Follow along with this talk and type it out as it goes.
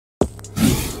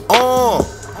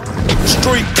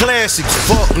Street classics,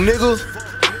 fuck nigga.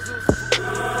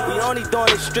 We only doing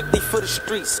it strictly for the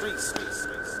streets.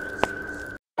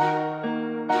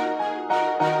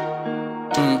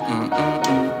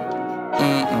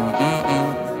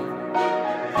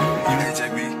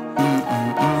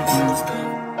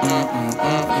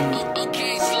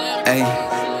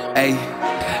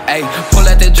 Ayy, pull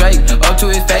out that Drake, up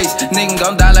to his face. Nigga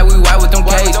gon' die like we white with them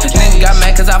cage. Nigga got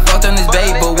mad cause I fucked on his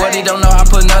babe. But what he don't know, I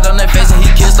put nut on that face and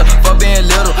he kissed her for being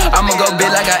little. I'ma go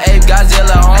big like I ate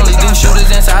Godzilla. Only do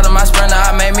shooters inside of my Sprinter.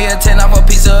 I made me a 10 off a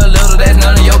piece of a little. That's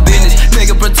none of your business.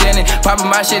 Nigga pretending, popping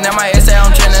my shit, now my essay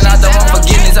I'm trending. I don't want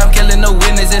forgiveness, I'm killing no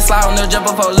witness. It's slide on the jump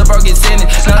before Lil' bro get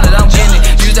sentenced. None that I'm getting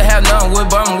it. Used to have none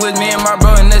with bumming with me and my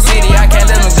bro in the city. I can't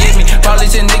let them get me.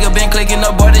 Police and nigga been clicking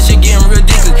up, boy, this shit getting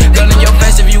ridiculous. Gun in your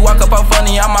face if you walk up all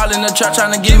funny. I'm all in the trap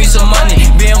trying to give me some money.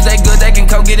 BMs they good, they can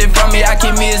come get it from me. I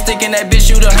keep me a stick and that bitch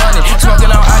shoot 100.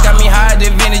 Smoking on, I got me higher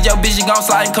than vintage. Yo bitch, you gon'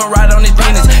 slide and come right on his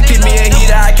penis. Keep me a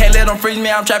heater, I can't let them freeze me.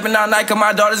 I'm trapping all night cause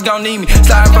my daughters gon' need me.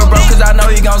 Slide for bro cause I know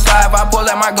he gon' slide. If I pull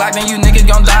out my Glock then you niggas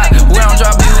gon' die. We don't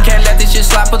drop you, we can't let this shit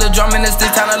slide. Put the drum in the stick,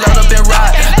 time to load up and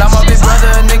ride. Like my big brother,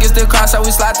 niggas still cry, so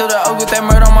we slide through the O with that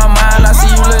murder on my mind. I see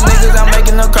you little niggas, I'm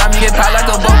making no crime. You get popped like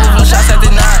a bubble from shots at the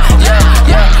 9.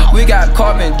 Yeah, we got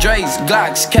Carbon, Drakes,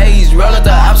 Glocks, K's. Roll up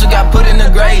the ops, we got put in the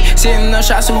grave. Sitting no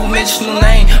shots, who mentioned who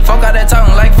name. Fuck all that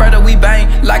talking like Fredo, we bang.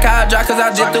 Like how I drive cause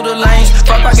I dip through the lanes.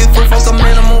 Fuck pocket full, fuck a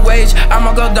minimum wage.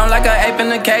 I'ma go down like an ape in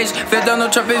the cage. Fifth on the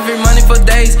truck, it's free money for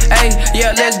days. Ayy,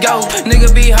 yeah, let's go.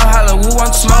 Nigga be holla, who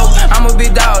want to smoke? I'm a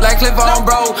big dog, like Cliff on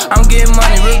bro. I'm getting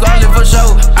money, regardless for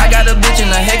show. I got a bitch in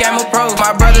the head, I'm a pro.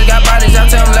 My brother got bodies, I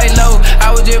tell him lay low.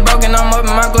 I was just broken, I'm up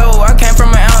in my glow. I came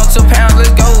from an ounce to pounds,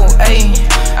 let's go. Ayy,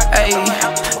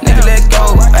 nigga, let's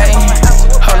go. Ayy,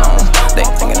 hold on, they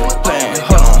thinking they playing.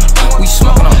 Hold on, we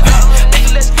smoking on.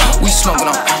 We smoking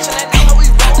on.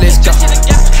 Let's go.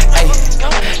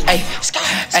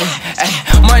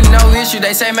 Money no issue,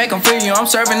 they say make them feel you. I'm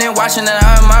serving and watching and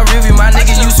I have my review. My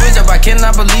nigga, you switch up, I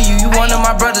cannot believe you. You one of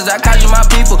my brothers, I call you my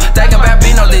people. Thinking about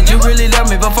Bino, did you really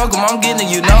love me? But fuck them, I'm getting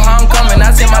you know how I'm coming.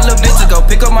 I send my little bitch to go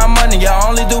pick up my money.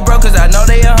 Y'all only do bro cause I know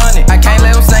they 100. I can't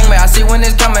let them sing me, I see when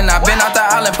it's coming. I been out the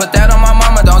island, put that on my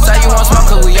mama. Don't say you want smoke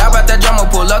cause we all about that drama.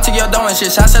 Pull up to your door and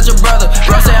shit, shots at your brother.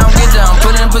 Bro say I'm getting, I'm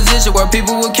put in a position where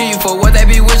people will kill you for what they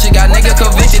be wishing. Got nigga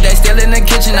convicted, they still in the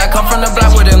kitchen. I come from the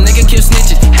block where them nigga kill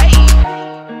snitches. Hey.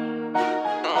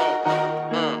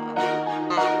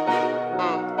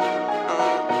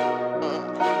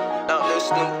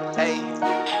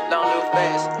 Don't live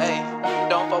fast, ayy.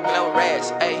 Don't fuck with no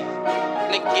rats, ayy.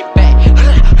 Nigga get back.